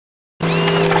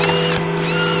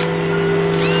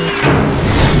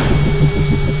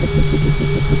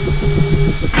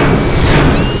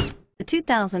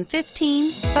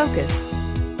2015 Focus.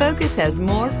 Focus has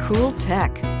more cool tech,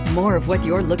 more of what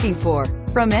you're looking for.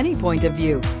 From any point of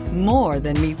view, more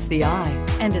than meets the eye,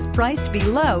 and is priced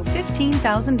below $15,000.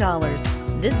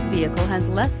 This vehicle has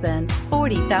less than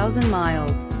 40,000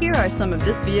 miles. Here are some of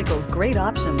this vehicle's great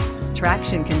options: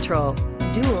 traction control,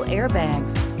 dual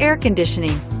airbags, air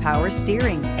conditioning, power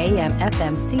steering,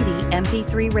 AM/FM CD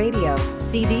MP3 radio,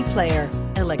 CD player,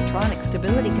 electronic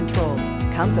stability control,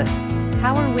 compass,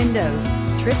 power windows,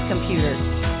 trip computer.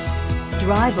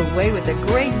 Drive away with a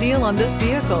great deal on this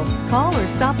vehicle. Call or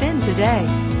stop in today.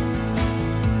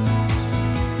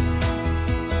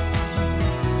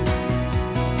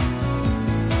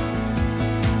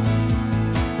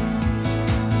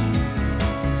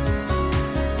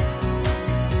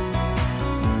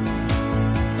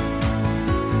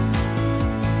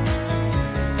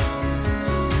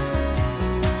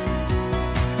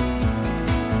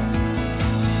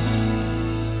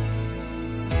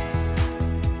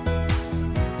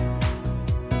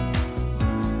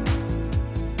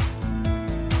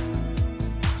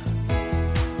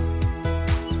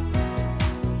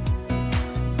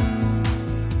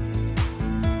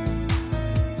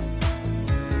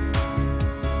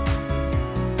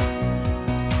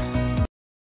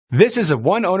 This is a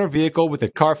one-owner vehicle with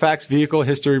a Carfax Vehicle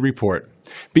History Report.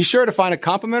 Be sure to find a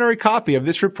complimentary copy of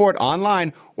this report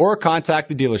online or contact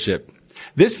the dealership.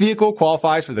 This vehicle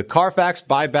qualifies for the Carfax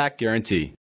Buyback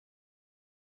Guarantee.